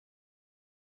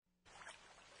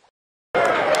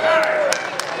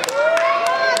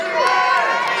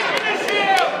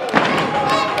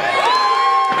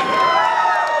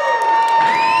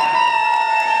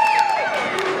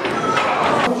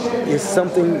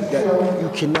something that you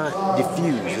cannot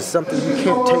diffuse. It's something you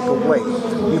can't take away.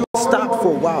 You can stop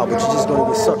for a while, but you're just going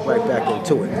to get sucked right back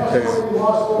into it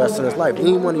because wrestling is life.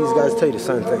 Any one of these guys tell you the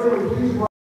same thing.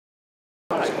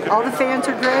 All the fans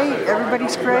are great.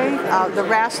 Everybody's great. The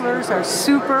wrestlers are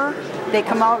super. They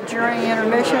come out during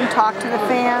intermission, talk to the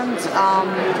fans.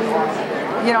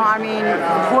 You know, I mean,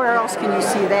 where else can you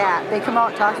see that? They come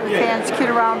out, talk to the fans, kid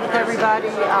around with everybody.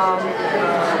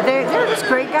 They're just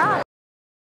great guys.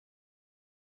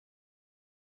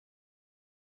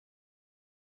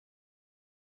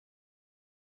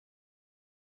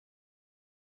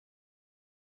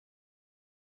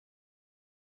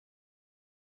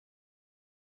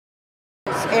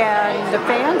 And the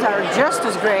fans are just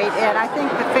as great, and I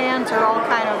think the fans are all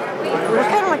we're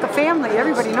kind of like a family.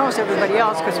 Everybody knows everybody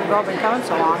else because we've all been coming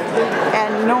so long.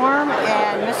 And Norm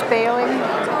and Miss Bailey,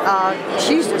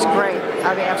 she's just great.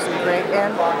 I mean, absolutely great.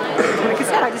 And like I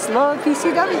said, I just love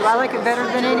PCW. I like it better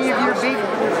than any of your big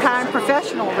time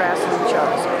professional wrestling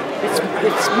shows.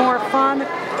 It's more fun,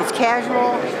 it's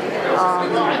casual,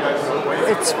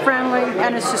 it's friendly,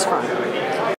 and it's just fun.